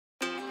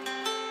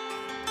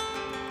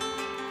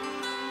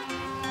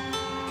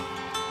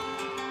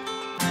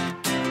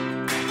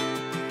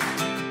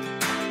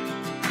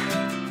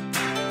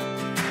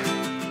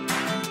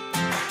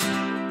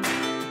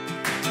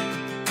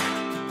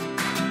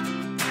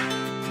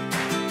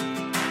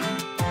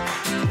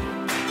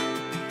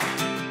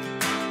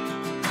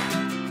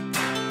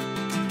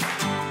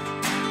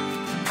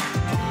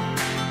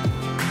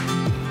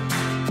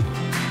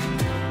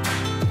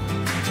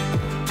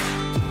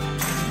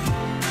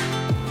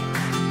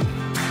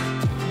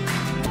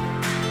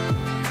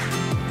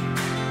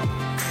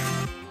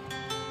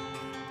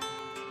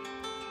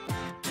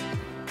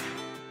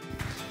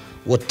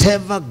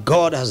Whatever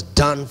God has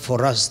done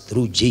for us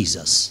through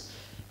Jesus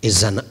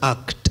is an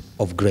act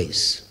of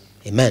grace.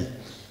 Amen.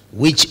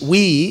 Which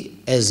we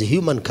as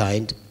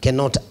humankind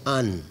cannot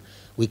earn.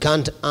 We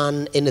can't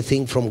earn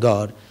anything from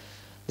God.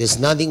 There's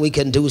nothing we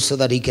can do so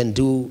that he can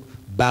do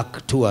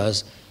back to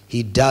us.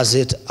 He does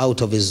it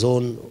out of his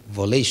own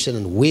volition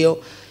and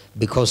will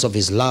because of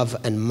his love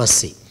and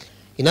mercy.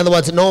 In other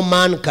words, no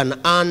man can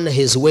earn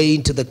his way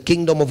into the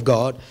kingdom of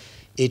God.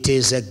 It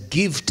is a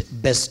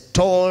gift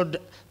bestowed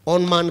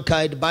on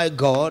mankind by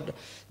God.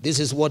 This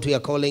is what we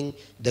are calling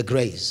the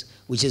grace,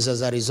 which is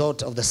as a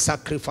result of the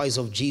sacrifice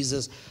of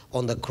Jesus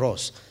on the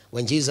cross.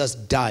 When Jesus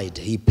died,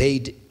 he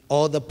paid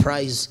all the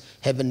price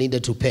heaven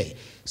needed to pay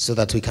so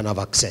that we can have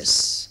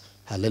access.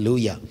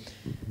 Hallelujah.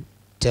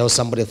 Tell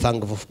somebody,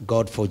 thank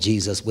God for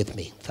Jesus with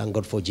me. Thank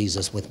God for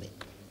Jesus with me.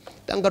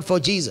 Thank God for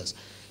Jesus.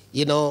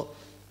 You know,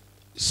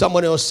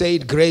 someone else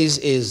said grace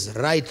is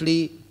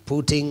rightly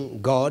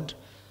putting God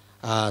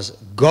as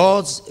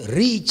God's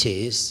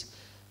riches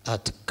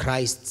at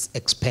Christ's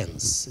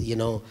expense. You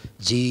know,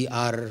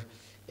 G-R-A-C-E,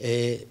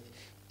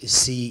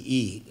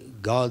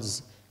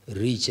 God's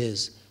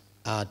riches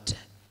at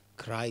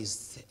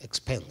Christ's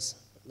expense.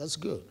 That's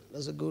good.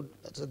 That's a good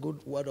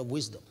word of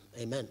wisdom.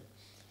 Amen.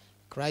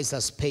 Christ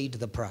has paid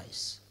the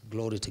price.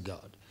 Glory to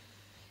God.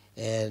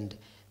 And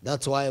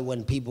that's why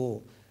when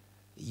people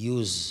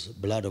use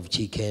blood of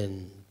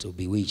chicken to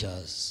bewitch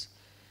us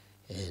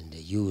and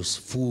use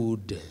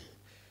food,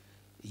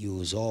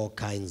 use all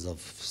kinds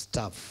of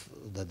stuff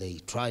that they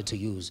try to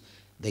use,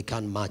 they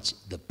can't match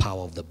the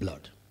power of the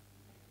blood.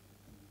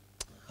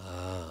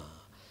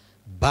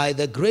 By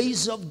the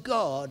grace of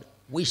God,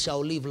 we shall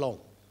live long.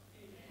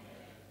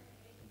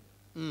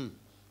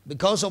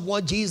 Because of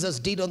what Jesus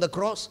did on the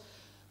cross,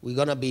 we're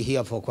going to be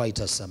here for quite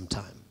some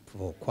time,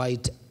 for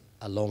quite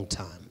a long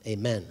time.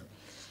 Amen.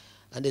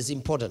 And it's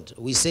important.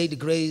 We said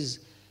grace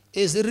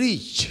is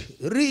rich,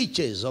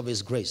 riches of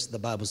his grace, the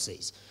Bible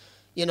says.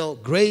 You know,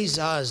 grace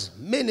has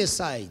many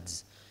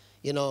sides.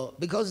 You know,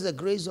 because the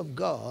grace of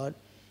God,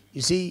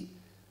 you see,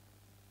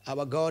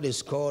 our God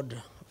is called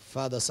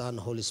Father, Son,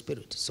 Holy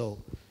Spirit. So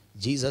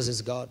Jesus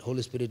is God,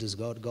 Holy Spirit is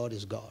God, God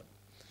is God.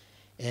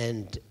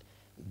 And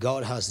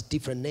God has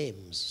different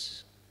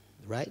names,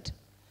 right?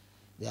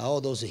 There are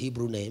all those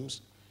Hebrew names.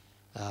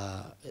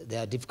 They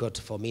are difficult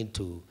for me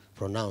to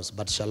pronounce,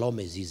 but Shalom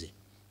is easy.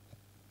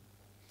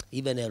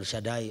 Even El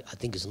Shaddai, I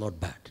think, is not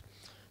bad.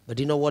 But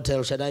you know what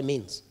El Shaddai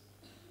means?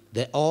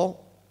 The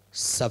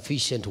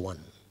all-sufficient one.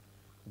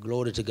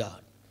 Glory to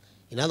God.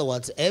 In other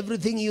words,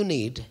 everything you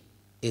need,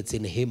 it's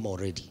in him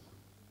already.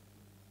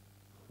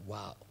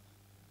 Wow.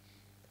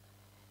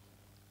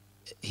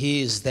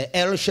 He is the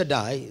El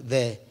Shaddai,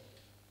 the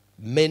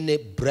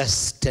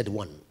many-breasted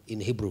one in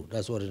Hebrew.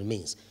 That's what it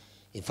means.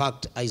 In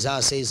fact,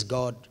 Isaiah says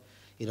God,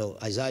 you know,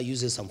 Isaiah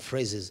uses some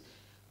phrases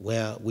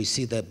where we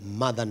see the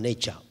mother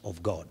nature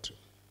of God.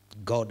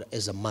 God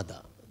as a mother.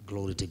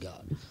 Glory to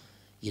God.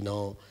 You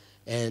know,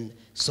 and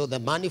so the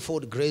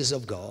manifold grace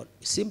of God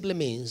simply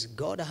means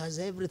God has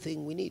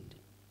everything we need.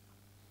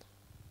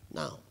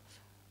 Now,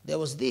 there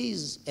was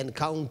this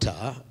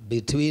encounter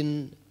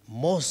between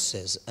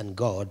Moses and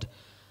God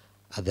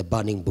at the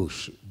burning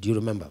bush. Do you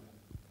remember?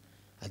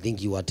 I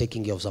think you were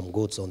taking care of some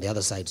goats on the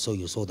other side, so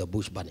you saw the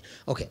bush burning.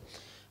 Okay,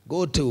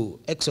 go to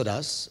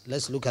Exodus.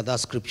 Let's look at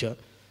that scripture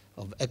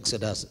of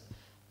Exodus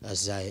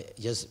as I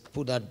just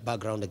put that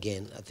background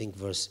again. I think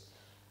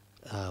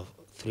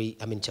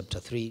chapter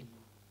 3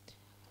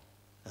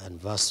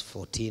 and verse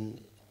 14.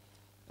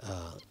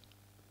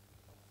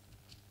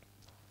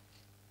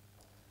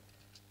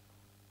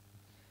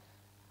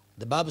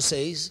 The Bible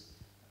says,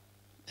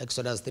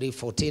 Exodus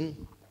 3:14.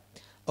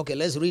 Okay,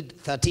 let's read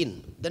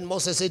 13. Then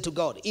Moses said to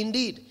God,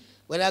 indeed,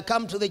 when I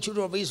come to the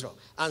children of Israel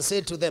and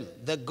say to them,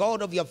 the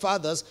God of your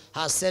fathers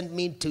has sent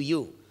me to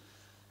you.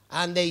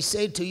 And they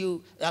say to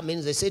you, that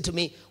means they say to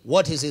me,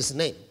 what is his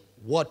name?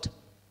 What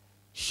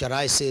shall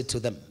I say to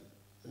them?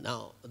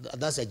 Now,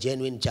 that's a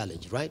genuine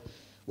challenge, right?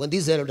 When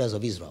these elders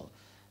of Israel,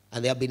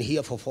 and they have been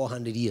here for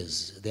 400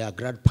 years, their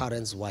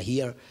grandparents were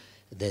here,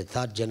 the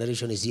third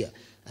generation is here.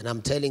 And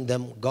I'm telling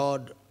them,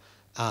 God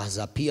has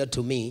appeared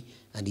to me,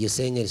 and he's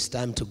saying it's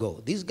time to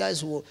go. These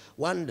guys will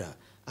wonder,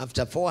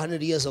 after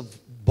 400 years of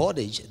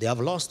bondage, they have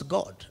lost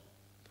God.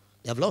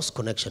 They have lost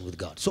connection with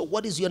God. So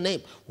what is your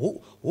name?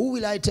 Who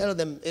will I tell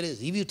them it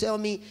is? If you tell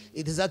me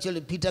it is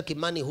actually Peter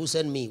Kimani who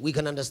sent me, we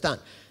can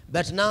understand.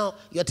 But now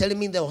you're telling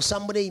me there was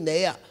somebody in the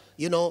air,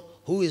 you know,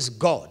 who is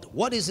God.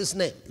 What is his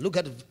name? Look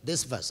at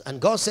this verse.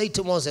 And God said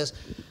to Moses,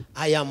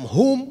 I am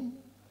who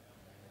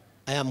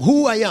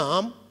I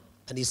am.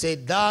 And he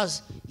said,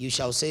 thus you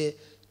shall say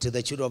to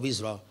the children of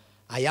Israel,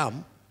 I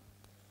am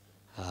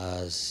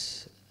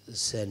has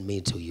sent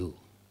me to you.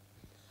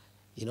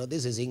 You know,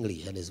 this is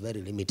English and it's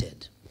very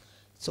limited.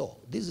 So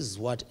this is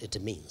what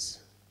it means.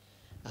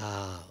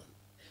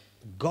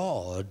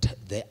 God,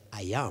 the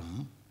I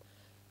am,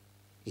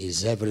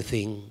 is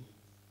everything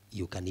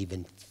you can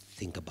even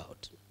think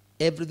about.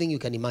 Everything you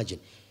can imagine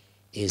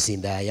is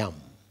in the I am.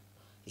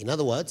 In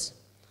other words,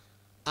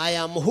 I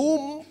am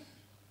whom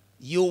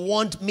you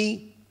want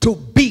me to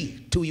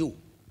be to you.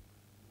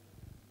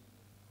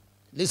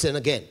 Listen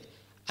again.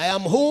 I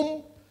am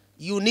whom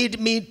you need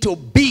me to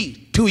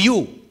be to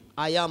you.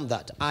 I am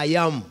that. I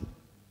am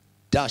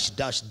dash,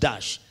 dash,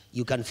 dash.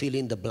 You can fill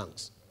in the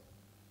blanks.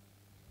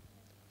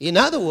 In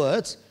other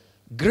words,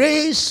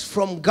 grace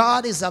from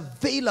God is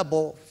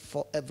available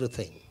for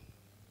everything.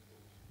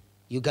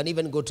 You can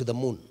even go to the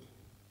moon.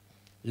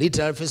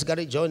 Literally,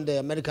 physically, join the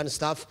American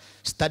staff,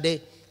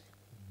 study,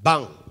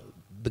 bang,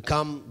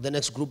 become the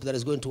next group that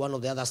is going to one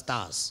of the other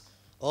stars.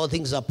 All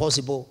things are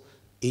possible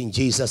in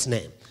Jesus'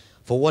 name.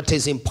 For what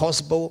is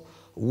impossible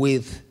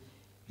with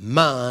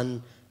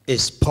man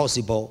is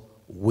possible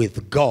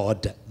with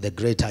God, the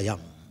great I am.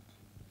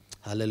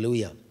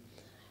 Hallelujah.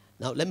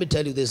 Now, let me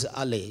tell you this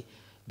early,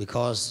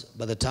 because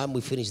by the time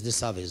we finish this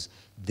service,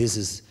 this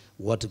is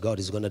what God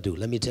is going to do.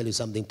 Let me tell you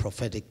something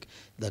prophetic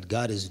that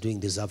God is doing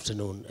this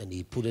afternoon, and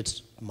he put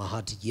it in my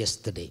heart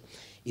yesterday.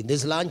 In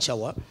this lunch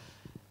hour,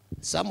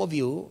 some of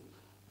you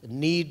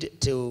need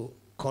to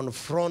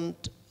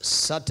confront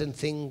certain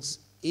things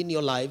in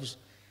your lives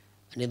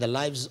and in the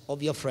lives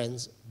of your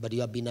friends, but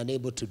you have been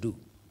unable to do.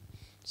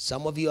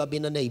 Some of you have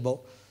been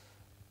unable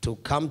to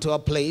come to a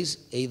place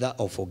either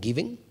of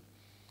forgiving.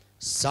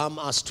 Some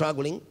are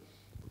struggling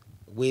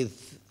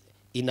with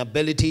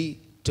inability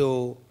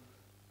to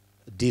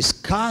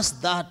discuss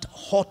that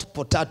hot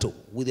potato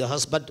with your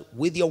husband,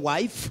 with your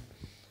wife.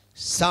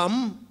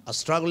 Some are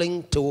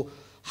struggling to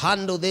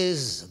handle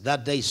this,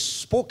 that they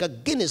spoke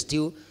against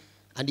you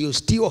and you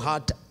still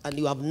hurt and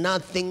you have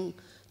nothing,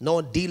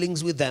 no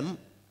dealings with them.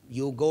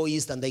 You go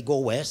east and they go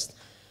west.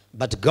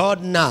 But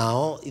God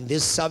now, in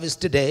this service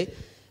today,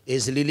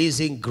 is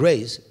releasing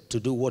grace to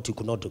do what you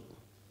could not do.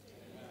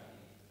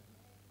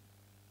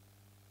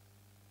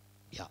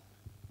 Yeah.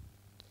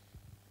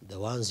 The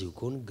ones you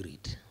couldn't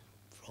greet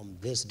from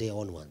this day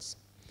onwards.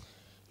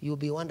 You'll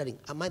be wondering,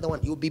 am I the one?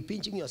 You'll be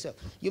pinching yourself.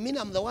 You mean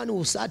I'm the one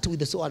who sat with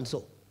the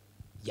so-and-so?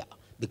 Yeah,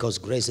 because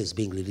grace is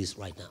being released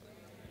right now.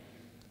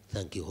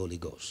 Thank you, Holy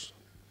Ghost.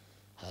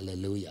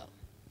 Hallelujah.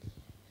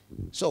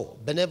 So,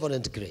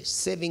 benevolent grace,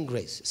 saving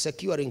grace,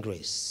 securing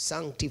grace,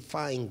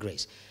 sanctifying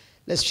grace.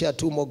 Let's share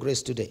two more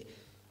grace today.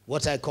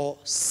 What I call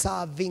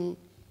serving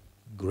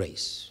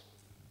grace.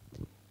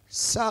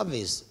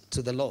 Service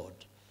to the Lord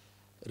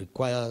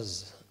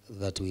requires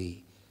that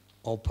we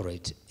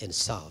operate and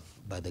serve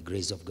by the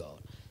grace of God.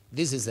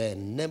 This is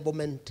an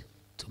enablement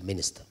to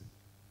minister.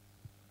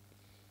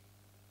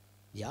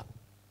 Yeah.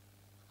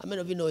 How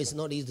many of you know it's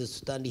not easy to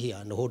stand here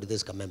and hold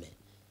this kameme?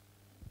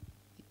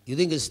 You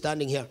think it's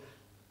standing here?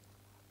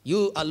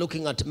 You are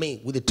looking at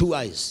me with the 2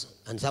 eyes,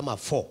 and some are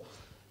 4.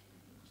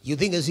 You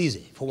think it's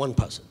easy for one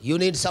person. You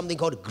need something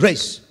called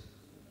grace.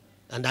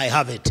 And I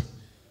have it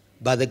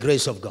by the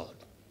grace of God.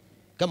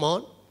 Come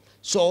on.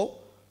 So,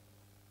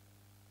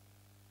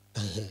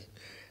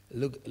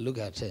 look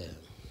at,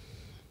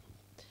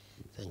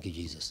 thank you,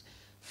 Jesus.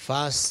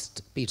 1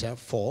 Peter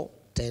 4,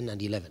 10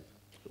 and 11.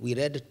 We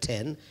read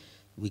 10.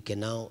 We can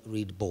now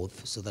read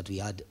both so that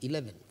we add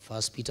 11.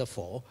 1 Peter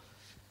 4,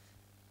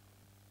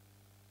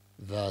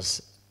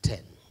 verse 10.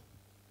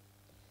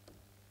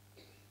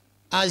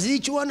 As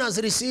each one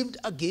has received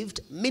a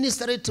gift,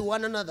 minister it to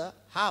one another.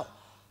 How?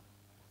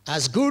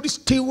 As good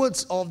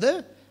stewards of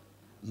the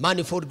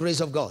manifold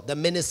grace of God, the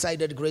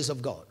many-sided grace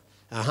of God.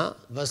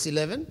 Verse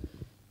 11,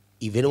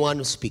 even one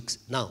who speaks.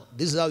 Now,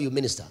 this is how you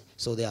minister.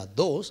 So there are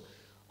those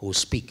who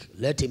speak.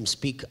 Let him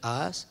speak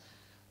as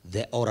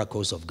the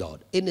oracles of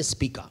God. Any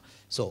speaker.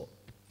 So,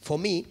 for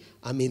me,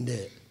 I'm in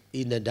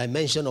the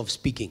dimension of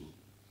speaking.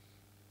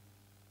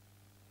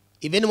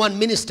 If anyone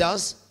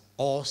ministers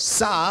or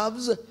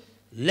serves,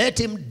 let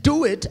him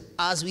do it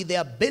as with the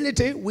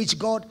ability which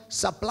God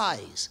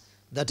supplies.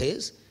 That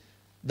is,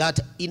 that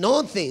in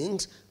all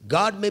things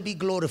God may be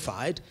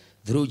glorified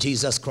through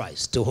Jesus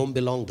Christ, to whom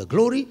belong the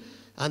glory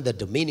and the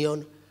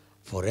dominion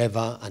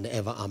forever and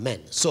ever.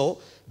 Amen.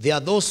 So, there are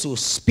those who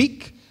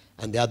speak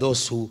and there are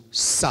those who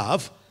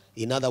serve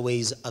in other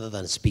ways other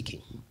than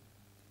speaking.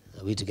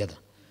 Are we together?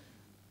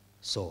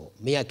 So,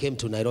 me, I came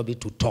to Nairobi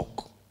to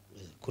talk.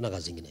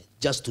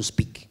 Just to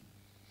speak.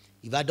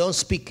 If I don't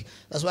speak,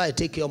 that's why I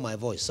take care of my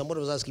voice. Somebody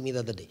was asking me the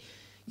other day,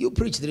 you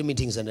preach 3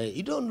 meetings and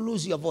you don't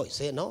lose your voice.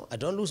 Say, no, I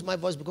don't lose my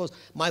voice because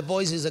my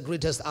voice is the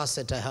greatest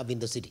asset I have in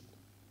the city.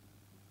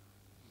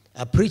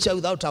 A preacher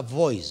without a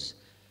voice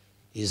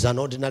is an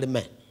ordinary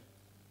man.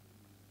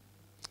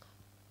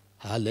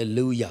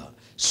 Hallelujah.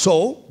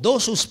 So,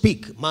 those who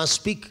speak must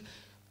speak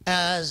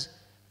as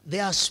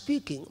they are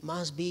speaking,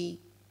 must be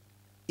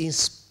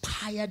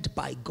inspired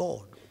by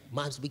God.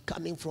 Must be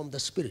coming from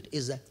the Spirit.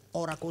 Is the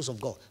oracles of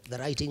God, the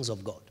writings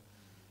of God.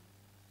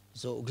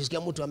 So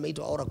ukisikia mtu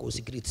ameitwa oracle,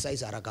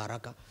 usikriticize haraka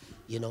haraka,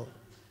 you know,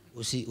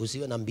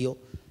 usiwe na mbio.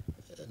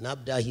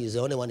 Nabda, he is the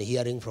only one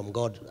hearing from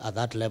God at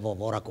that level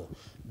of oracle.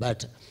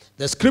 But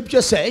the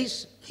scripture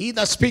says, he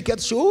that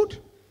speaketh should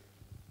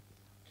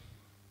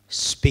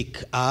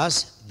speak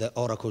as the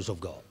oracles of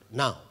God.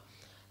 Now,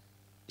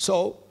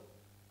 so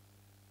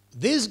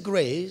this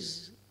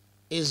grace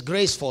is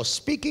grace for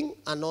speaking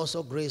and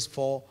also grace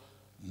for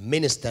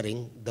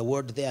ministering. The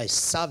word there is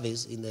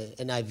service in the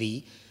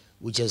NIV,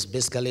 which is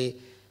basically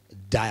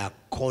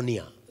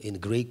diakonia in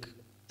Greek.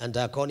 And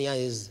diakonia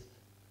is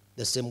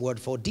the same word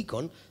for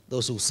deacon,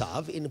 those who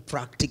serve in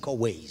practical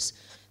ways.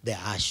 The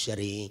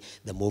ushering,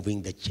 the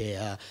moving the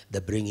chair,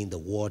 the bringing the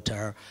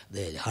water,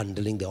 the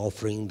handling the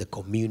offering, the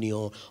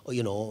communion,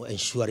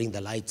 ensuring the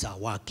lights are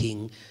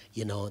working.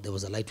 There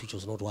was a light which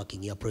was not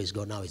working here, praise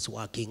God, now it's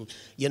working.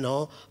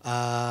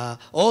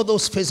 All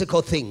those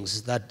physical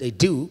things that they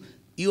do,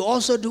 you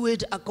also do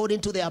it according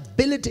to the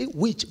ability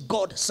which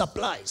God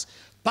supplies.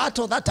 Part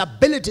of that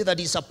ability that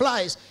he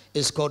supplies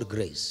is called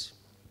grace.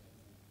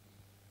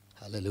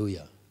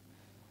 Hallelujah.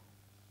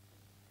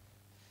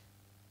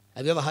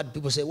 Have you ever had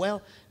people say,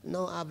 well,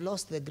 no, I've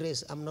lost the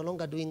grace. I'm no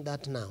longer doing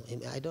that now.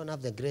 I don't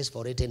have the grace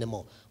for it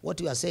anymore. What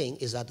you are saying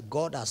is that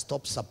God has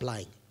stopped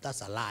supplying.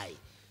 That's a lie.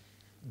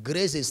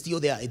 Grace is still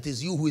there. It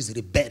is you who is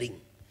rebelling.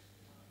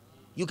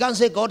 You can't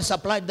say God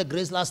supplied the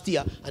grace last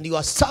year and you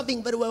are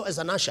serving very well as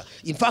an usher.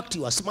 In fact,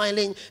 you are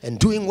smiling and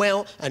doing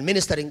well and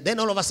ministering. Then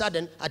all of a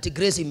sudden, at the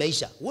grace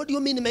imeisha. What do you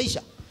mean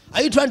imeisha?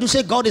 Are you trying to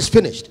say God is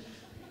finished?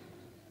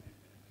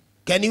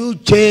 Can you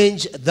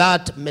change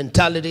that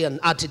mentality and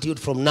attitude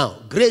from now?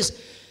 Grace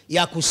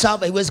ya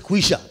kusava iwezi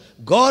kuisha.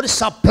 God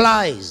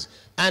supplies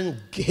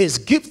and his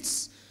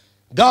gifts.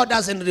 God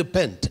doesn't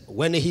repent.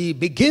 When he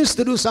begins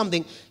to do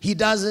something, he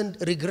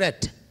doesn't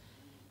regret.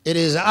 It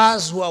is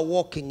us who are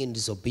walking in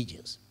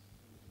disobedience.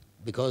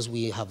 Because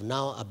we have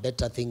now a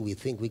better thing we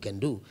think we can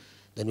do,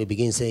 then we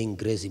begin saying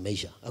grace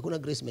imeisha. Hakuna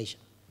grace imeisha.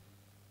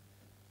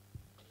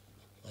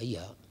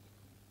 Aya.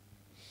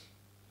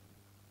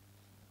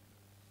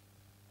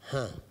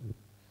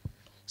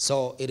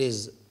 So it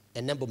is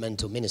enablement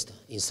to minister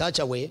in such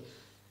a way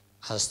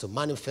as to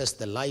manifest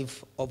the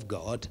life of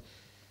God,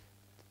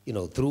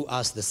 through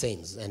us the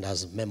saints and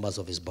as members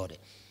of his body.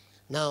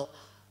 Now,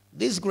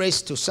 this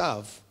grace to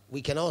serve,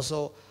 we can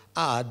also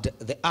add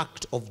the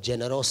act of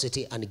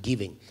generosity and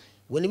giving.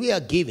 When we are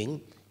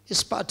giving,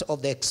 it's part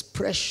of the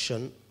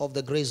expression of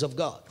the grace of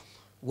God.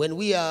 When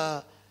we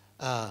are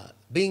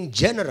being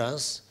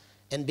generous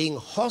and being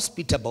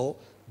hospitable,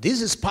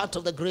 this is part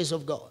of the grace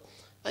of God.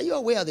 Are you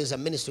aware there's a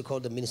ministry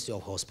called the Ministry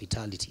of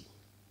Hospitality?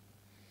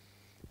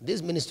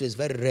 This ministry is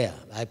very rare.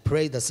 I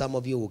pray that some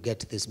of you will get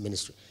this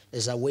ministry.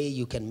 There's a way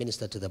you can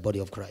minister to the body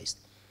of Christ.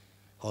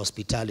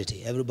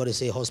 Hospitality. Everybody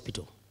say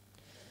hospital.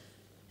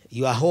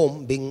 You are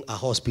home being a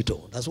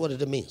hospital. That's what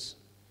it means.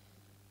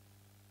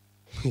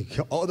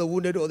 All the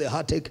wounded, all the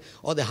heartache,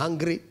 all the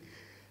hungry,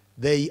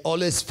 they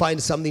always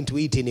find something to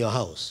eat in your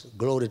house.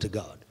 Glory to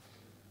God.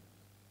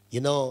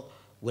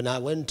 When I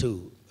went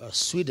to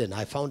Sweden,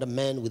 I found a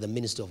man with a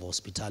ministry of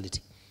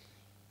hospitality.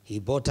 He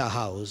bought a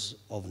house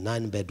of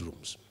 9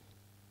 bedrooms.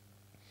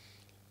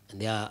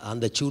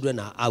 And the children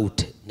are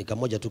out.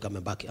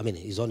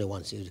 He's only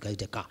one.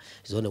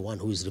 He's only one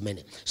who is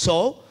remaining.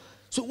 So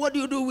what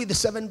do you do with the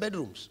 7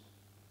 bedrooms?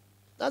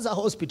 That's a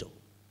hospital.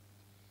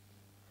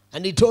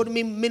 And he told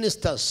me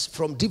ministers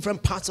from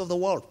different parts of the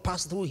world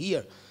pass through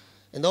here.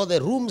 And all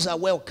the rooms are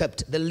well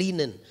kept. The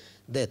linen,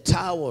 the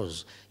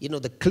towels,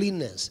 the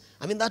cleanness.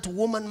 That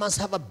woman must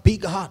have a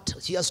big heart.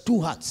 She has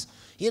 2 hearts,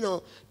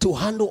 to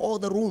handle all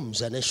the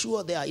rooms and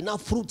ensure there are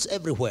enough fruits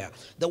everywhere.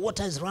 The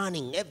water is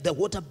running. The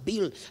water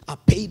bill are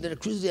paid, the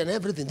electricity and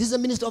everything. This is a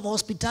minister of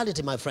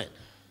hospitality, my friend.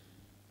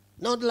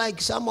 Not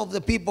like some of the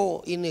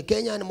people in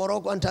Kenya and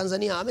Morocco and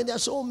Tanzania. They are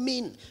so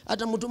mean.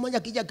 Hata mtu mmoja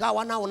kija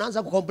kawa nao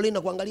unaanza kucomplain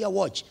na kuangalia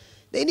watch.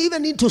 They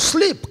even need to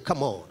sleep.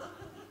 Come on.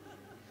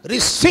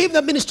 Receive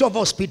the ministry of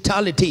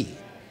hospitality.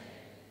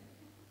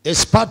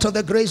 It's part of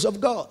the grace of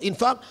God. In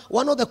fact,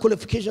 one of the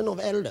qualifications of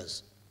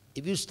elders,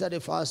 if you study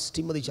 1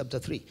 Timothy chapter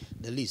 3,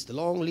 the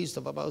long list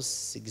of about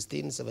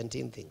 16,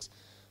 17 things.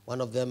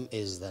 One of them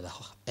is that an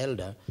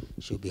elder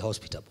should be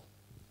hospitable.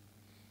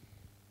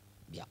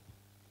 Yeah.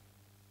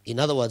 In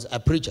other words, a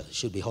preacher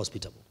should be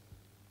hospitable.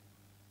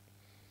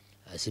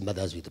 I see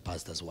mothers with the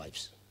pastors'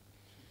 wives.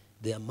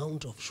 The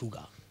amount of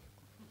sugar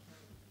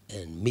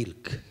and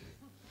milk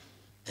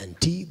and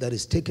tea that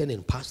is taken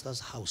in pastors'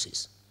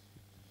 houses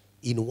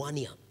in 1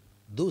 year,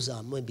 those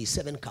are maybe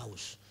 7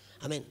 cows.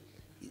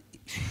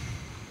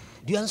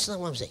 Do you understand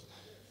what I'm saying?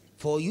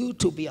 For you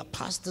to be a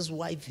pastor's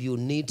wife, you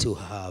need to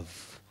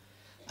have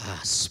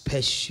a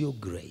special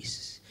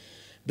grace.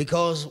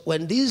 Because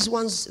when these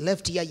ones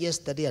left here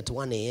yesterday at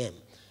 1 a.m.,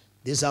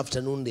 this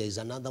afternoon there is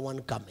another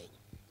one coming.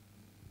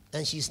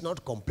 And she's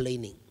not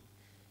complaining.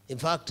 In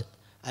fact,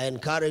 I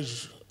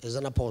encourage, as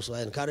an apostle,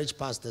 I encourage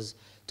pastors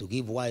to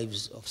give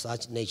wives of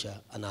such nature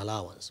an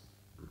allowance.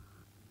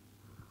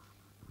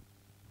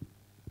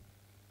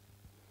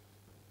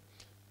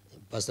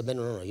 Pastor Ben,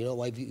 no, your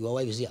wife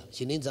is here.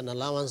 She needs an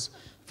allowance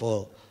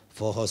for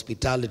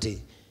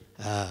hospitality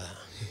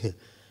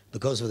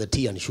because of the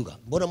tea and sugar.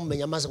 Mbona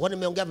mmenyamaza? Kwani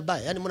mmeongea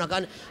vibaya? Yaani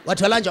mnakaa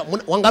watu walanja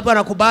wangapi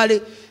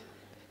wanakubali?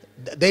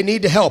 They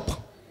need help.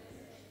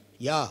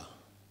 Yeah.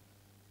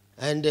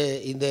 And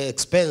in the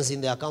expense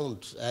in the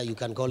account, you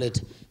can call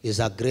it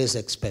is a grace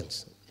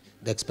expense.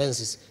 The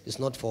expense is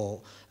not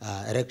for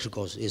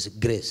electricals, it's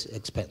grace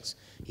expense,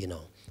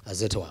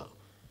 as it were.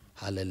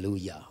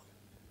 Hallelujah.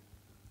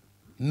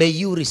 May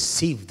you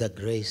receive the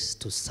grace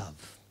to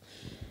serve.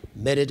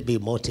 May it be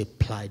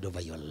multiplied over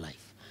your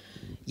life.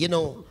 You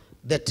know,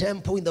 the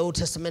temple in the Old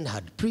Testament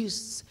had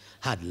priests,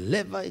 had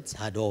Levites,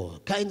 had all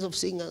kinds of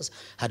singers,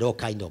 had all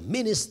kinds of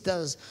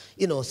ministers.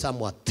 You know, some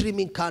were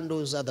trimming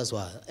candles, others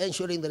were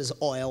ensuring there is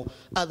oil,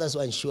 others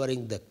were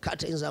ensuring the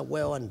curtains are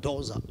well and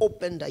doors are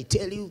opened. I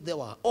tell you, there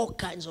were all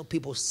kinds of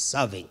people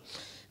serving.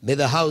 May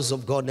the house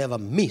of God never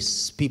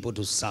miss people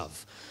to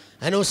serve.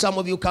 I know some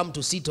of you come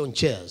to sit on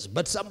chairs,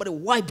 but somebody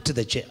wiped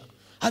the chair.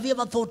 Have you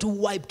ever thought who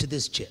wiped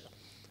this chair?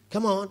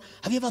 Come on.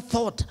 Have you ever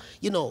thought,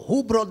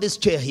 who brought this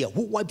chair here?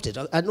 Who wiped it?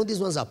 I know these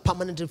ones are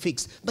permanently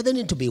fixed, but they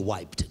need to be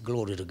wiped.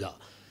 Glory to God.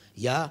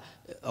 Yeah?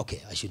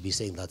 Okay, I should be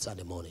saying that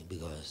Sunday morning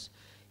because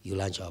you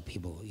lunch hour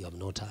people, you have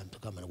no time to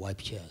come and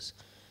wipe chairs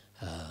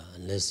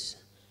unless,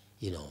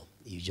 you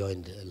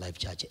joined Life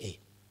Church A,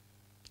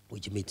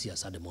 which meets here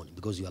Sunday morning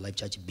because you are Life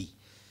Church B.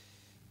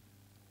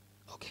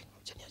 Okay.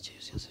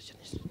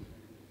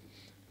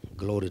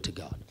 Glory to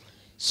God.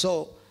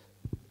 So,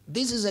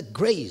 this is a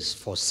grace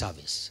for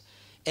service.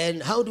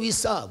 And how do we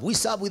serve? We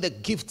serve with the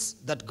gifts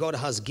that God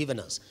has given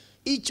us.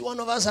 Each one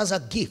of us has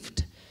a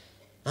gift.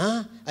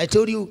 I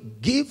told you,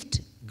 gift,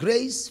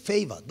 grace,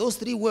 favor. Those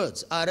three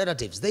words are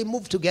relatives. They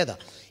move together.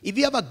 If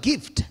you have a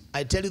gift,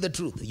 I tell you the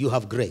truth, you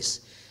have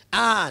grace.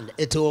 And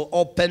it will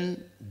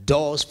open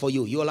doors for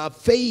you. You will have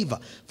favor,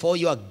 for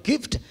your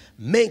gift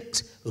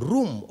makes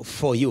room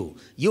for you.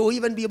 You will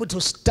even be able to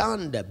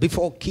stand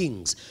before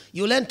kings.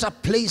 You'll enter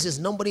places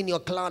nobody in your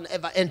clan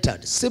ever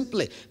entered,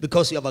 simply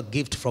because you have a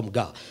gift from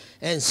God.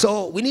 And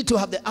so we need to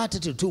have the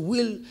attitude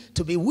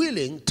to be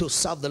willing to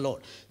serve the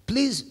Lord.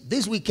 Please,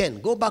 this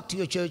weekend, go back to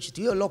your church,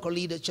 to your local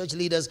leaders, church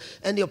leaders,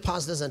 and your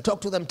pastors, and talk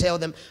to them. Tell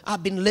them,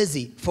 I've been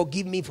lazy.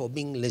 Forgive me for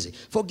being lazy.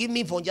 Forgive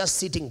me for just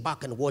sitting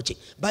back and watching.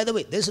 By the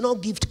way, there's no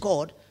gift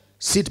called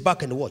sit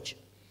back and watch,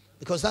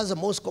 because that's the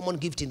most common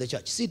gift in the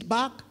church. Sit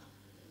back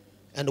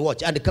and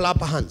watch and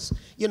clap hands,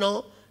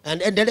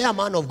 and they are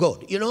man of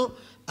God.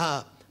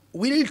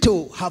 We need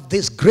to have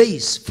this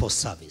grace for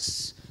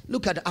service.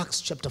 Look at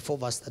Acts chapter 4,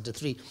 verse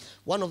 33.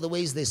 One of the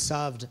ways they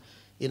served,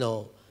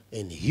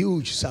 in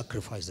huge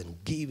sacrifice and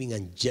giving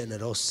and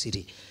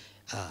generosity.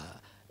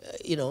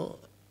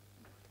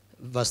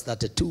 Verse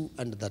 32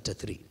 and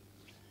 33.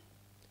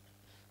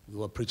 We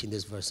were preaching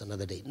this verse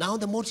another day. Now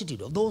the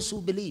multitude of those who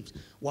believed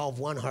were of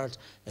one heart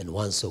and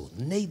one soul.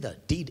 Neither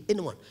did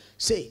anyone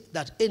say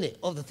that any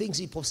of the things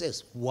he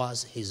possessed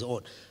was his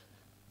own,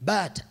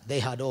 but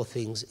they had all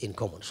things in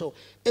common. So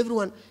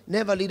everyone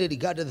never really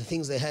regarded the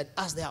things they had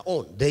as their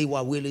own. They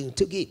were willing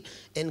to give.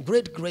 And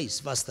great grace,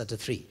 verse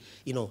 33,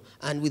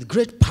 and with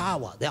great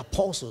power, the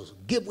apostles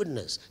gave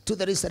witness to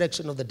the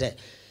resurrection of the dead.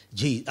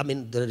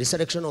 The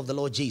resurrection of the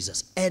Lord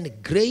Jesus. And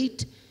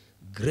great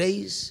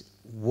grace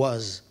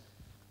was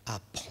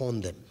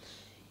upon them.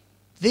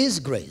 This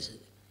grace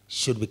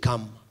should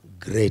become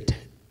great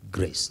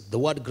grace. The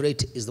word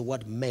great is the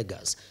word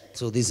megas.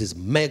 So this is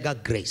mega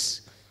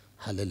grace.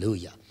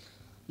 Hallelujah.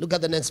 Look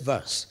at the next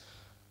verse.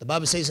 The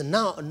Bible says,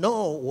 now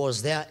nor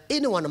was there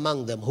anyone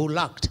among them who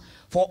lacked,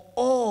 for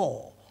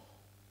all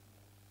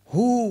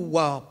who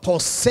were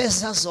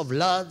possessors of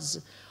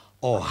lands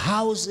or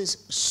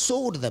houses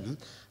sold them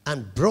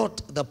and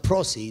brought the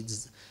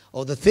proceeds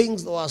of the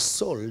things that were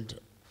sold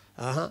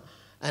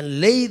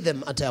and laid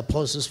them at the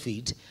apostles'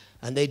 feet,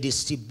 and they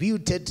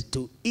distributed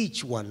to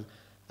each one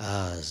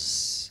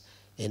as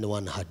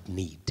anyone had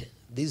need.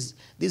 This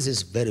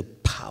is very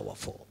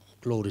powerful.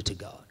 Glory to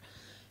God.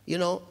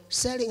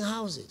 Selling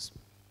houses.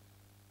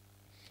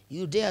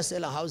 You dare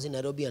sell a house in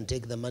Nairobi and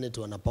take the money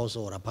to an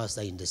apostle or a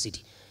pastor in the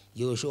city.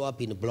 You will show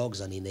up in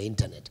blogs and in the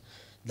internet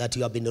that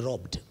you have been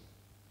robbed.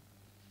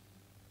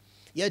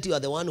 Yet you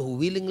are the one who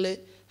willingly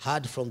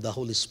heard from the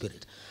Holy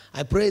Spirit.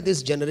 I pray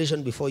this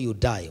generation, before you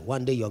die,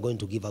 one day you are going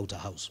to give out a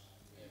house.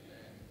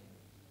 Amen.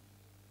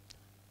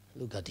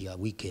 Look at your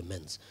weak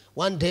amens.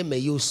 One day may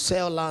you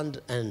sell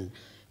land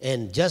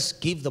and just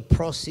give the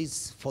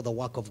proceeds for the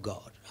work of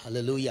God.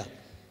 Hallelujah.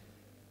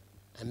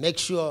 And make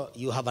sure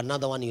you have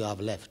another one you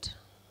have left.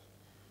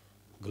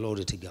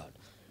 Glory to God.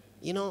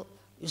 You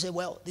say,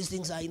 well, these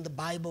things are in the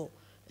Bible,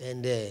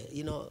 and,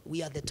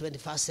 we are the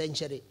 21st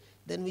century.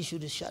 Then we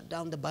should shut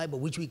down the Bible,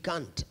 which we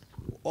can't.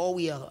 All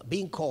we are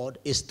being called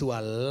is to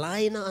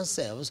align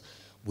ourselves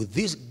with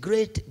this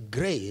great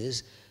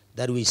grace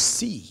that we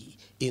see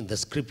in the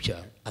scripture,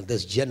 and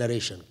this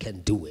generation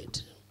can do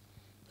it.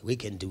 We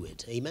can do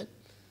it. Amen?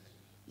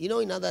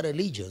 In other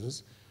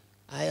religions,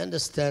 I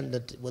understand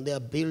that when they are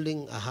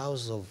building a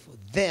house of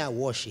their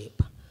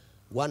worship,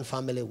 one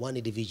family, one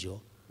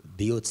individual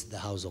builds the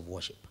house of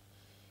worship.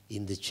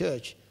 In the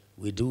church,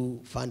 we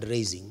do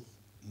fundraising,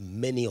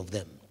 many of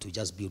them, to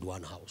just build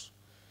one house.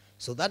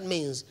 So that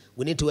means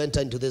we need to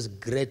enter into this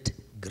great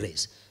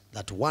grace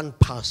that one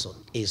person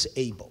is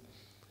able.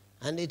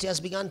 And it has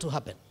begun to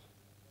happen.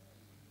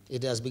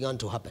 It has begun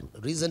to happen.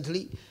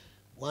 Recently,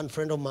 one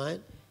friend of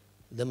mine,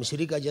 the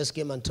Mshirika, just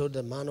came and told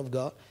the man of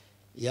God,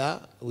 yeah,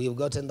 we've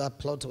gotten that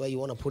plot where you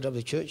want to put up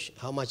the church.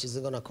 How much is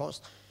it going to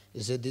cost?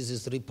 He said, this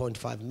is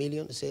 3.5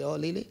 million. I said, oh,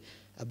 Lily,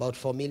 about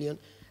 4 million.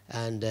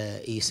 And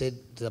he said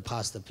to the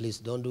pastor, please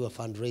don't do a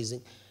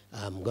fundraising.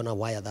 I'm going to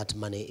wire that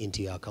money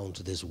into your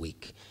account this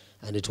week.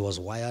 And it was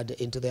wired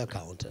into the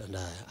account, and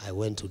I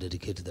went to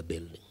dedicate the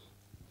building.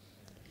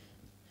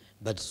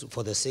 But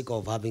for the sake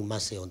of having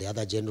mercy on the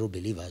other general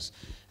believers,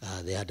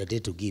 they had a day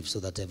to give so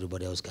that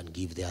everybody else can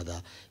give the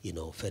other,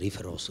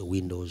 peripherals,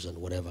 windows and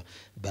whatever.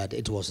 But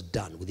it was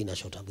done within a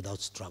short time, without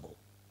struggle,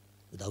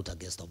 without a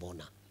guest of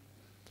honor.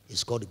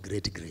 It's called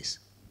great grace.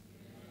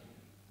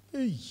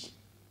 Hey.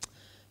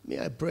 May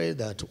I pray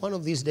that one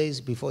of these days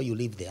before you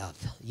leave the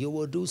earth, you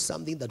will do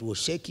something that will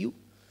shake you,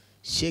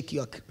 shake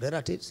your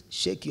relatives,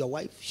 shake your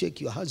wife, shake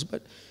your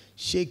husband,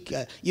 shake,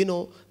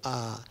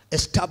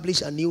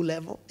 establish a new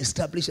level,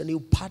 establish a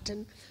new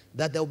pattern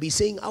that they'll be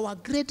saying, our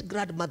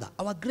great-grandmother,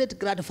 our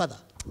great-grandfather,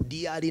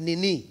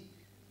 Diarinini.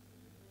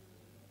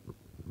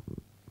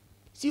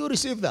 So you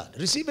receive that.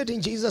 Receive it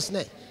in Jesus'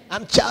 name.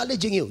 I'm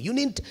challenging you. You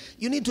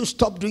need to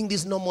stop doing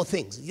these normal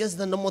things. Yes,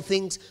 the normal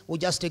things will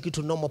just take you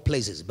to normal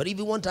places. But if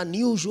you want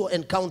unusual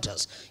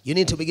encounters, you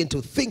need to begin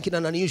to think in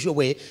an unusual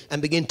way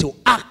and begin to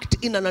act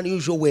in an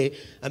unusual way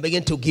and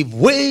begin to give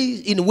way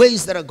in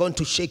ways that are going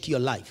to shake your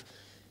life.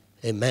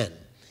 Amen.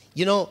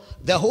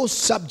 The whole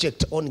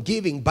subject on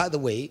giving, by the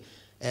way,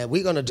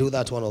 we're going to do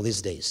that one of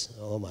these days.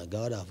 Oh my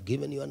God, I've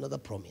given you another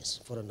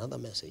promise for another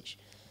message.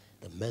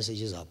 The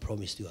messages I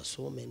promised you are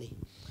so many.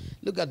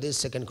 Look at this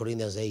 2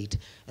 Corinthians 8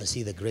 and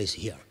see the grace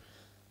here.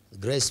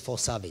 Grace for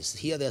service.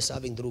 Here they're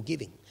serving through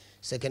giving.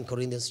 2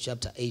 Corinthians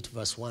chapter 8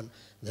 verse 1,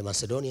 the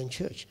Macedonian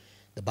church.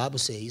 The Bible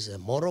says,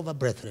 moreover,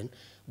 brethren,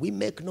 we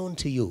make known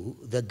to you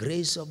the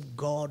grace of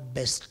God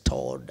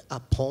bestowed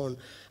on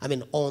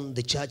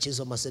the churches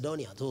of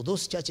Macedonia. So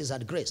those churches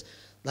had grace.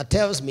 That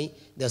tells me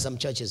there are some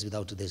churches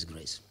without this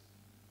grace.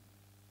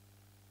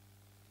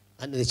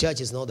 And the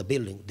church is not the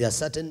building. There are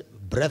certain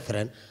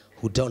brethren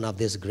who don't have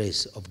this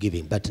grace of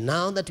giving. But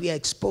now that we are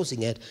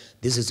exposing it,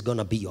 this is going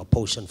to be your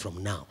portion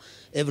from now.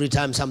 Every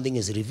time something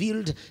is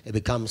revealed, it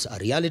becomes a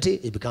reality.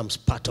 It becomes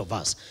part of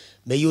us.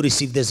 May you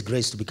receive this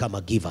grace to become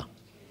a giver.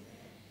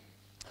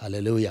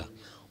 Hallelujah.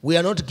 We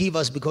are not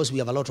givers because we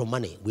have a lot of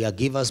money. We are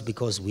givers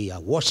because we are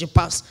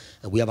worshipers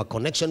and we have a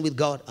connection with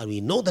God and we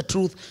know the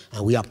truth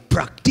and we are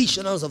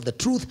practitioners of the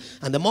truth.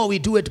 And the more we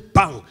do it,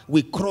 bang,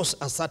 we cross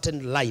a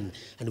certain line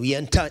and we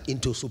enter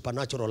into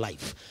supernatural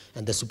life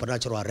and the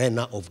supernatural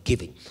arena of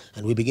giving.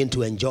 And we begin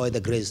to enjoy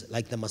the grace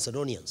like the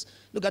Macedonians.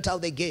 Look at how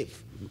they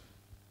gave.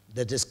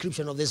 The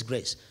description of this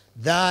grace.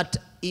 That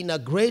in a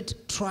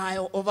great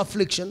trial of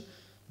affliction,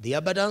 the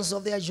abundance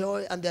of their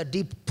joy and their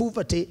deep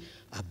poverty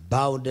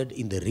abounded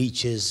in the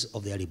riches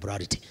of their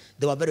liberality.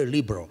 They were very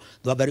liberal.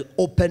 They were very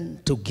open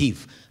to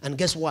give. And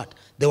guess what?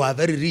 They were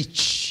very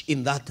rich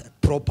in that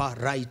proper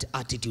right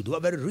attitude. They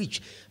were very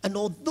rich. And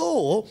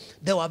although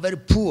they were very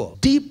poor,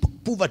 deep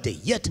poverty,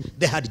 yet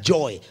they had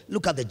joy.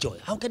 Look at the joy.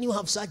 How can you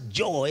have such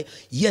joy,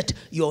 yet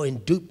you're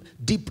in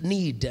deep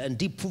need and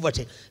deep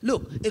poverty?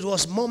 Look, it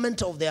was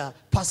moment of their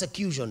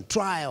persecution,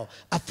 trial,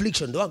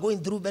 affliction. They were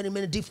going through very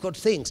many difficult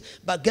things.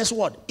 But guess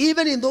what?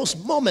 Even in those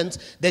moments,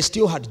 they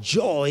still had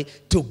joy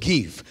to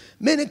give.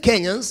 Many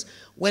Kenyans,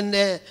 when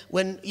there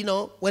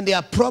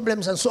are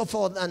problems and so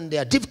forth and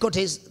there are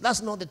difficulties,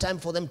 that's not the time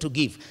for them to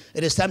give.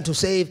 It is time to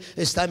save.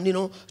 It's time,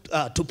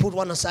 to put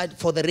one aside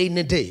for the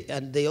rainy day.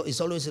 And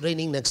it's always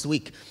raining next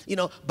week.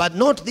 But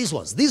not these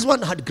ones. This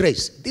one had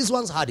grace. These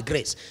ones had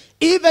grace.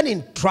 Even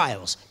in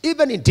trials,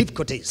 even in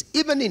difficulties,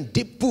 even in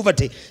deep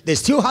poverty, they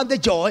still had the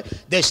joy.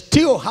 They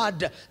still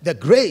had the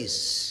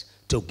grace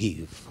to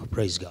give.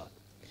 Praise God.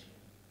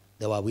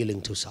 They were willing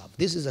to serve.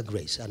 This is a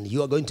grace, and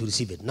you are going to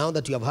receive it. Now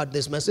that you have heard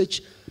this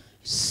message,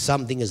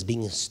 something is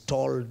being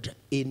installed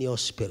in your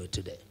spirit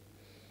today.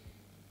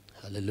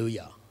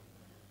 Hallelujah.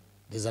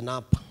 There's an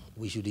app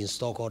we should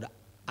install called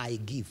I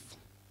Give.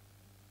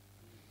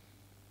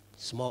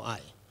 Small I.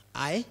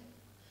 I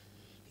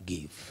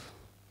give.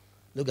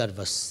 Look at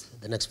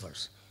the next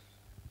verse.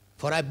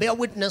 For I bear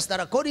witness that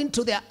according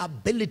to their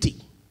ability,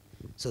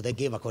 so they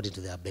gave according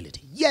to their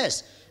ability.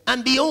 Yes,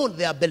 and beyond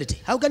their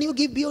ability. How can you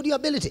give beyond your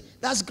ability?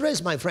 That's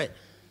grace, my friend.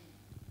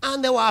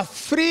 And they were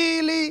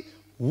freely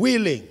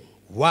willing.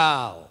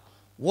 Wow.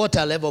 What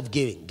a level of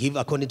giving. Give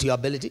according to your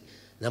ability.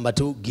 Number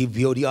 2, give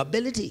beyond your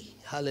ability.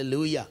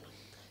 Hallelujah.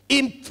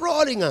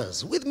 Imploring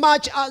us with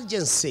much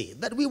urgency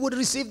that we would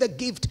receive the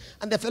gift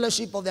and the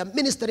fellowship of their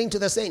ministering to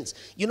the saints.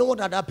 You know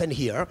what had happened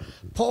here?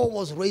 Paul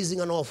was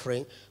raising an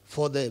offering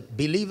for the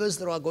believers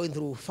that are going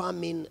through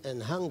famine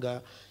and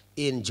hunger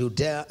in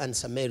Judea and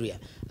Samaria.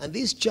 And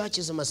these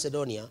churches in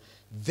Macedonia,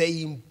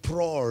 they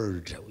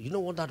implored. You know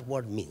what that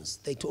word means?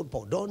 They told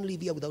Paul, don't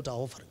leave here without our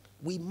offering.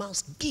 We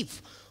must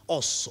give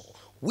also.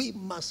 We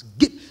must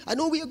give. I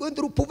know we are going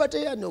through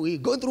poverty. I know we are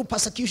going through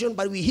persecution,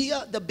 but we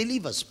hear the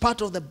believers, part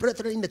of the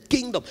brethren in the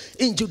kingdom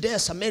in Judea,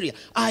 Samaria,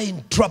 are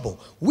in trouble.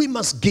 We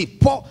must give.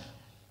 Paul,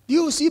 Do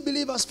you see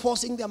believers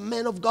forcing their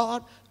men of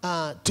God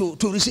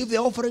to receive the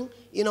offering?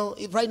 You know,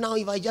 if right now,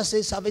 if I just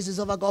say service is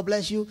over, God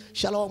bless you,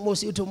 shalom, we'll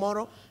see you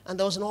tomorrow, and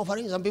there was no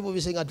offering, some people will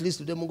be saying, at least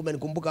today, Mungu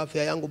menikumbuka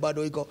afya yangu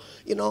bado iko.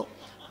 You know,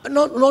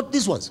 not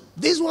these ones.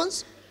 These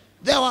ones,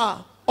 they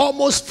were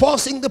almost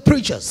forcing the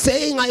preacher,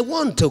 saying, I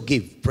want to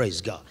give,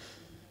 praise God.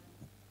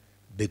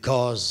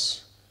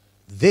 Because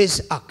this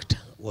act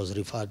was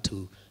referred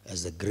to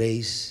as the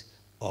grace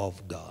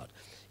of God.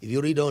 If you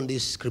read on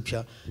this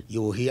scripture,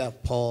 you will hear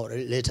Paul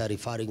later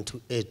referring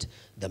to it,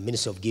 the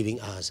ministry of giving,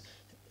 as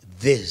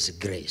this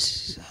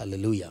grace.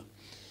 Hallelujah.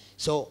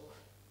 So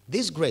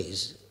this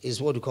grace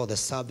is what we call the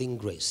serving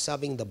grace,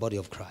 serving the body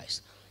of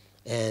Christ.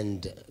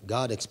 And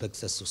God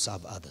expects us to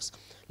serve others.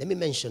 Let me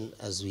mention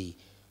as we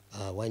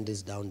wind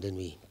this down, then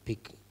we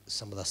pick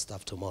some of the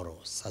stuff tomorrow.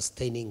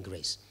 Sustaining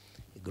grace.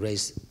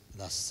 Grace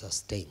that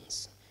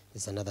sustains.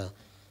 It's another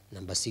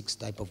number 6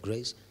 type of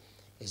grace.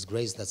 It's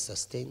grace that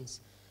sustains.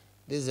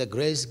 This is a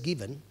grace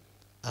given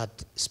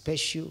at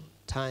special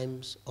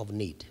times of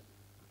need,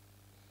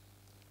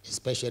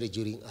 especially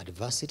during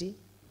adversity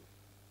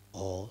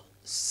or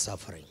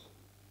suffering.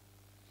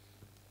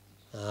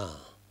 How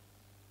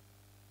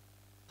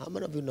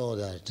many of you know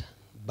that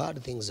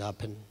bad things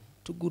happen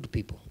to good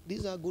people?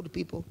 These are good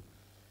people.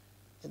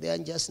 And they are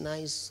just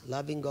nice,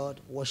 loving God,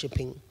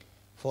 worshiping,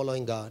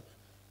 following God.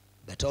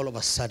 But all of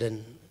a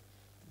sudden,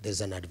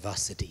 there's an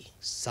adversity.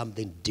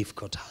 Something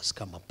difficult has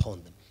come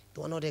upon them.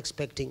 They were not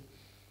expecting,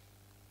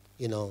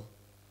 you know,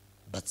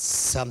 but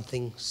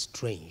something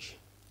strange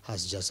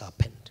has just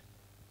happened.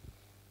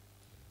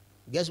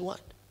 Guess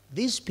what?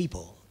 These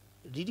people,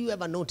 did you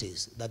ever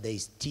notice that they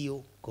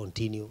still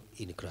continue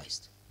in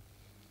Christ?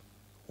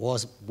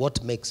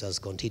 What makes us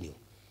continue?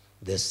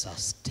 The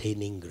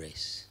sustaining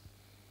grace.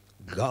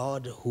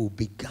 God who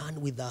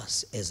began with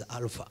us as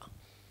Alpha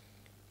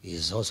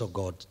is also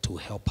God to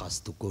help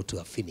us to go to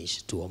a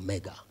finish, to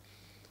Omega.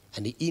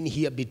 And in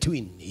here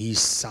between, he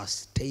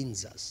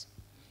sustains us.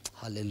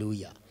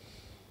 Hallelujah.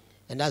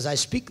 And as I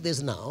speak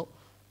this now,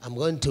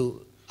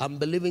 I'm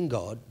believing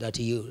God that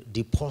he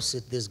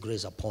deposit this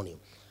grace upon you.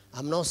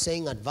 I'm not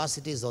saying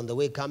adversity is on the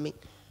way coming,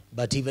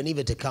 but even if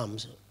it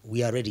comes,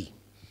 we are ready.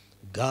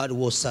 God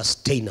will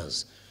sustain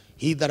us.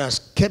 He that has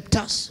kept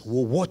us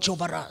will watch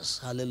over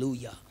us.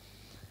 Hallelujah.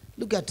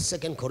 Look at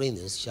 2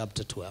 Corinthians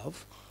chapter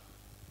 12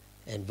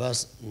 and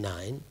verse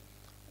 9.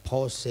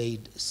 Paul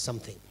said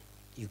something.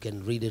 You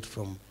can read it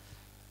from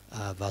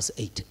verse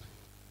 8.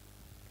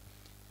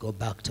 Go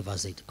back to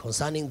verse 8.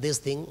 Concerning this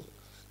thing,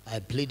 I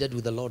pleaded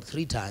with the Lord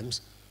 3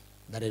 times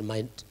that it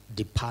might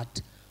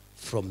depart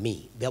from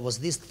me. There was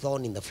this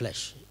thorn in the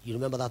flesh. You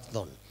remember that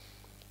thorn?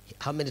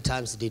 How many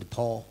times did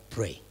Paul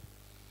pray?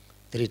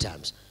 3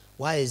 times.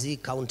 Why is he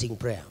counting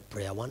prayer?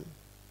 Prayer 1,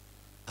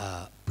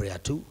 prayer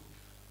 2,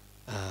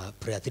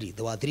 prayer 3.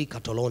 There were 3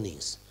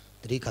 Catalones,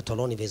 3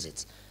 Cataloni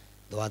visits.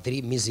 There were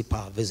 3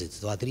 Mizipah visits.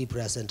 There were 3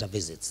 prayer center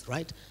visits,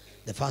 right?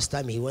 The first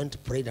time he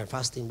went, prayed and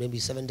fasted maybe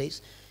 7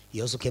 days.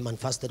 He also came and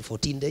fasted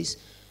 14 days.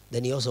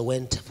 Then he also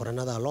went for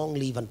another long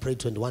leave and prayed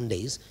 21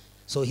 days.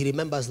 So he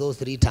remembers those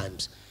 3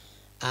 times.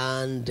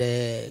 And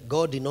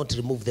God did not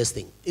remove this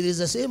thing. It is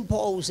the same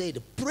Paul who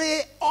said,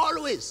 pray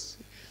always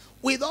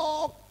with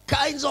all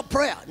kinds of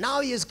prayer.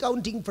 Now he is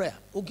counting prayer.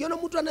 Ukiona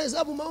mtu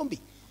anahesabu maombi,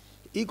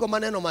 iko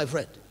maneno, my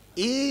friend.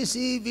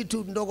 Isi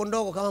vitu ndogo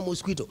ndogo kama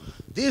mosquito.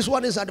 This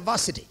one is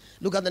adversity.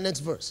 Look at the next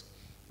verse.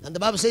 And the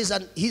Bible says,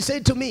 and he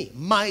said to me,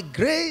 my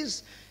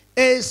grace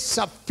is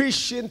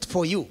sufficient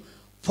for you,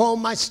 for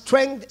my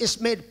strength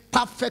is made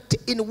perfect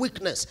in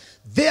weakness.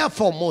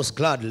 Therefore, most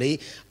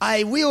gladly,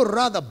 I will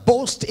rather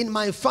boast in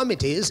my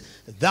infirmities,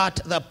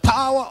 that the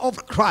power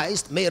of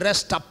Christ may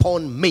rest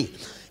upon me.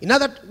 In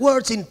other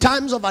words, in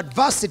times of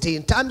adversity,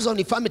 in times of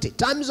infirmity,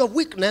 times of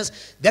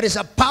weakness, there is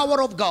a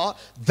power of God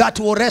that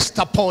will rest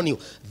upon you.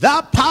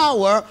 That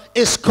power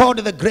is called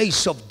the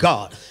grace of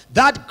God.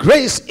 That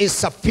grace is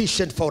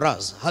sufficient for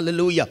us.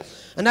 Hallelujah.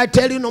 And I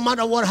tell you, no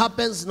matter what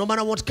happens, no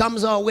matter what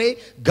comes our way,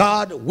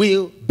 God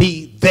will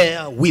be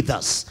there with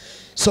us.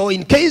 So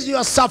in case you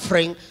are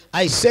suffering,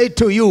 I say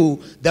to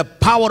you, the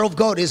power of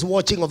God is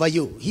watching over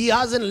you. He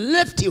hasn't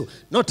left you,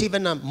 not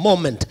even a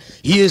moment.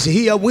 He is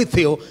here with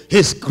you.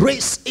 His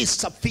grace is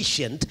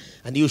sufficient,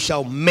 and you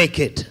shall make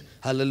it.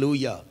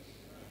 Hallelujah.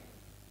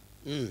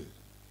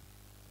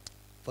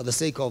 For the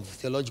sake of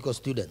theological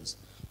students,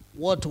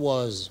 what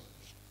was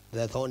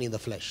the thorn in the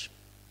flesh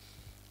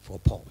for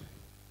Paul?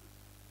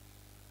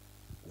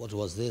 What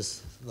was this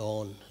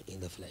thorn in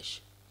the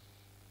flesh?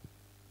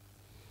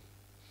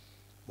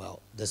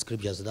 Well, the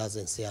scriptures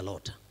doesn't say a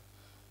lot.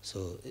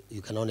 So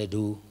you can only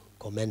do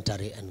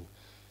commentary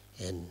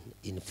and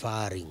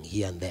inferring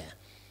here and there.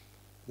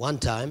 One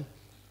time,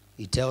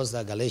 he tells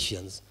the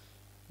Galatians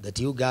that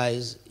you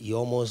guys, you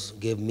almost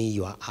gave me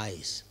your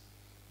eyes.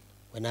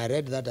 When I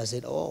read that, I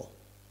said, oh,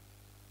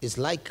 it's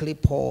likely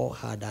Paul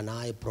had an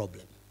eye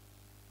problem.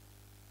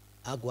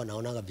 Hakuwa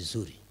naonaga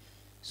vizuri.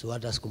 So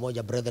hata siku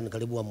moja brethren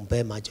karibu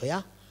wampe macho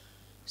ya.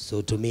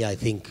 So to me, I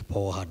think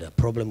Paul had a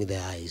problem with the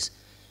eyes.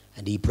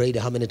 And he prayed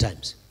how many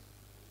times?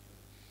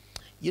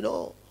 You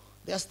know,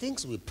 There's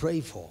things we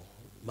pray for,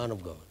 man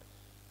of God.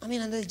 I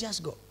mean, and they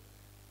just go.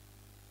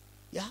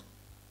 Yeah?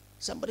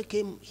 Somebody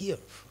came here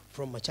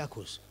from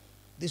Machakos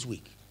this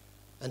week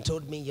and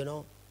told me, you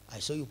know, I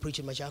saw you preach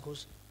in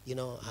Machakos, you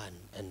know,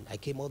 and I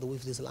came all the way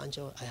for this lunch.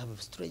 I have a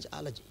strange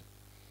allergy,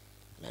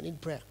 and I need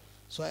prayer.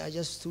 So I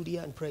just stood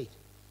here and prayed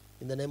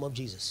in the name of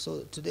Jesus.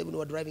 So today when we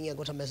were driving here, I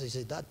got a message that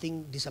said, that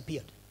thing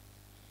disappeared.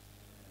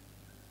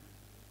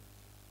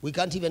 We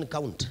can't even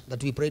count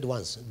that we prayed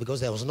once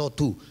because there was no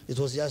two. It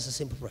was just a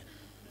simple prayer.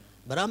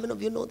 But how many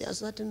of you know there are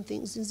certain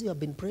things, since you have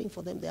been praying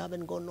for them, they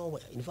haven't gone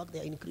nowhere. In fact, they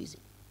are increasing.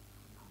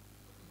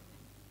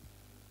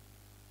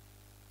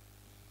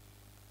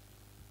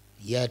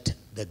 Yet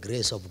the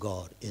grace of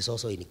God is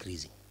also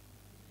increasing.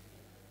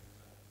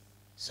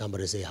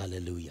 Somebody say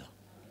hallelujah.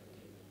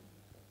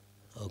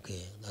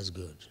 Okay, that's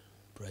good.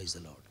 Praise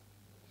the Lord.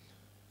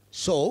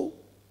 So,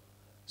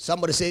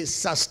 somebody say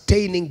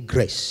sustaining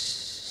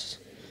grace.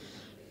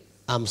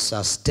 I'm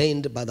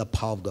sustained by the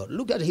power of God.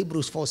 Look at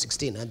Hebrews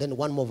 4:16 and then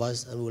one more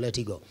verse and we'll let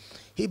it go.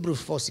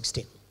 Hebrews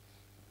 4:16.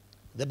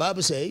 The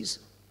Bible says,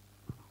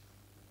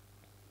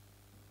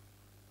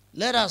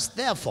 let us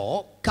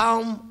therefore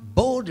come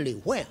boldly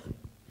where?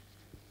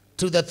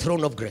 To the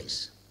throne of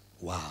grace.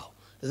 Wow.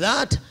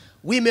 That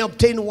we may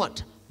obtain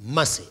what?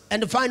 Mercy.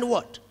 And find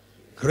what?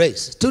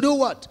 Grace. To do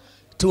what?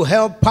 To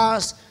help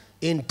us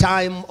in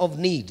time of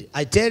need.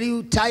 I tell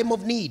you, time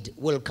of need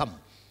will come.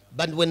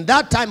 But when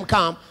that time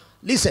comes,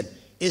 listen,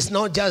 it's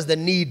not just the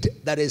need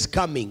that is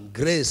coming.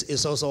 Grace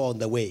is also on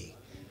the way.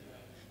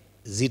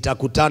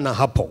 Zitakutana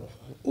hapo.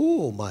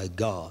 Oh my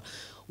God.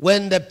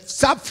 When the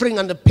suffering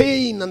and the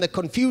pain and the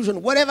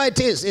confusion, whatever it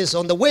is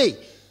on the way,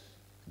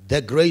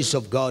 the grace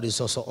of God is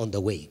also on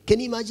the way. Can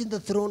you imagine the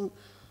throne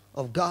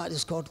of God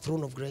is called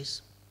throne of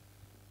grace?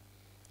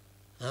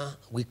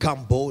 We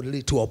come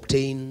boldly to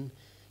obtain,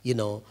 you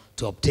know,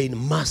 to obtain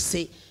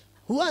mercy.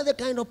 Who are the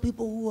kind of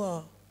people who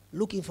are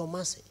looking for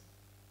mercy?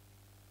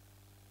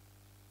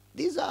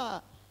 These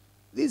are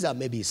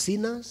maybe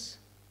sinners.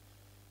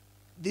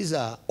 These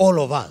are all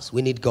of us.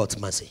 We need God's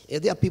mercy.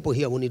 There are people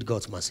here who need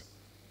God's mercy.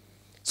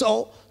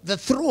 So the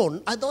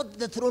throne, I thought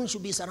the throne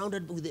should be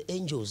surrounded with the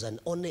angels and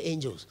only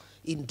angels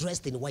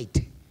dressed in white,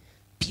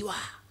 pure.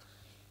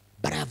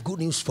 But I have good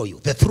news for you.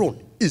 The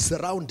throne is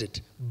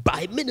surrounded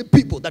by many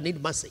people that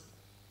need mercy.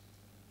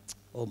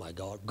 Oh my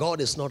God.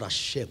 God is not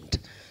ashamed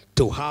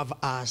to have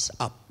us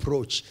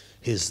approach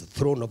his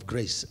throne of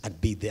grace and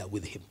be there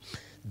with him.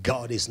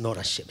 God is not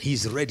ashamed.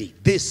 He's ready.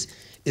 This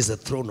is the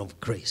throne of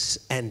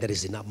grace. And there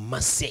is enough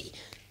mercy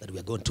that we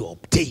are going to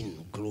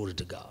obtain. Glory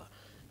to God.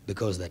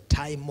 Because the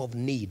time of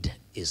need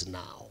is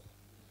now.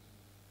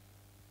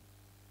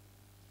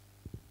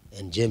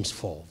 And James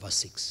 4 verse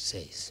 6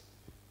 says,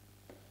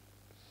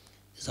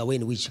 it's a way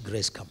in which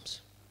grace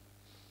comes.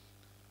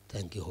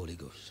 Thank you, Holy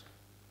Ghost.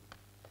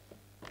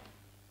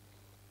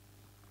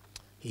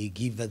 He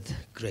giveth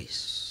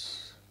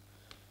grace,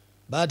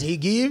 but he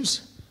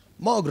gives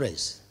more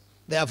grace.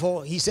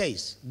 Therefore, he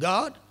says,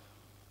 God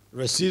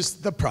resists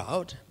the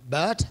proud,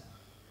 but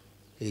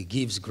he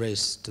gives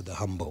grace to the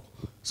humble.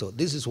 So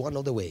this is one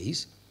of the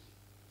ways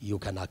you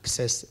can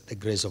access the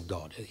grace of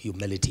God,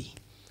 humility.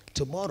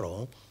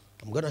 Tomorrow,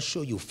 I'm going to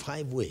show you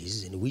 5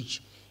 ways in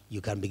which you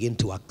can begin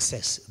to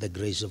access the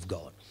grace of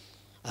God.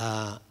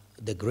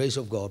 The grace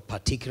of God,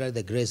 particularly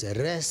the grace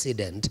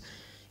resident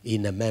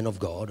in a man of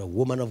God, a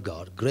woman of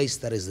God. Grace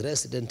that is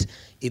resident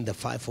in the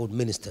fivefold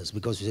ministers.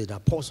 Because you said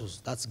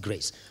apostles, that's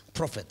grace.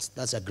 Prophets,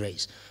 that's a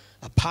grace.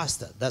 A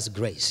pastor, that's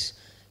grace.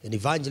 An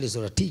evangelist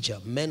or a teacher,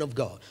 man of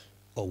God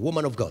or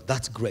woman of God,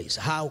 that's grace.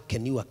 How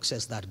can you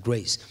access that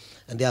grace?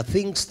 And there are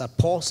things that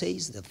Paul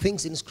says, there are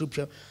things in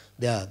Scripture,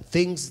 there are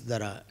things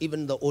that are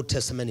even in the Old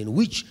Testament in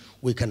which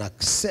we can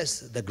access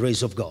the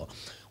grace of God.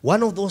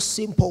 One of those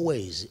simple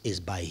ways is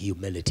by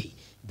humility,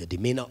 the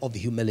demeanor of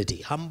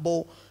humility.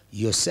 Humble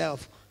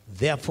yourself,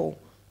 therefore,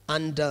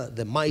 under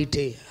the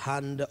mighty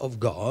hand of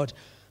God,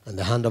 and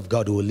the hand of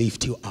God will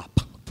lift you up.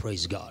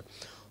 Praise God.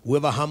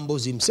 Whoever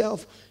humbles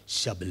himself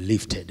shall be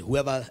lifted.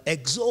 Whoever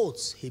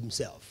exalts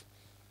himself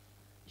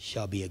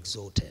shall be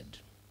exalted.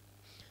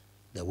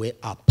 The way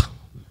up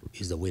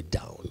is the way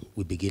down.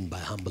 We begin by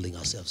humbling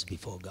ourselves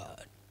before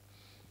God,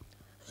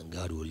 and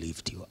God will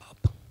lift you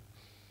up.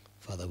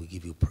 Father, we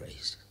give you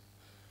praise.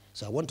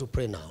 So I want to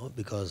pray now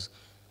because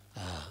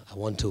I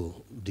want to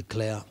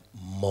declare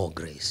more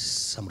grace.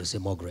 Somebody say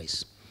more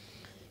grace.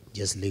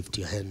 Just lift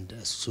your hand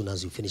as soon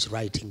as you finish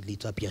writing.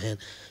 Lift up your hand.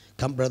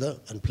 Come, brother,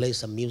 and play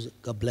some music.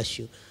 God bless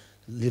you.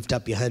 Lift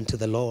up your hand to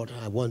the Lord.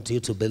 I want you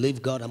to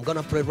believe God. I'm going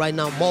to pray right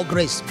now. More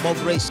grace, more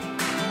grace.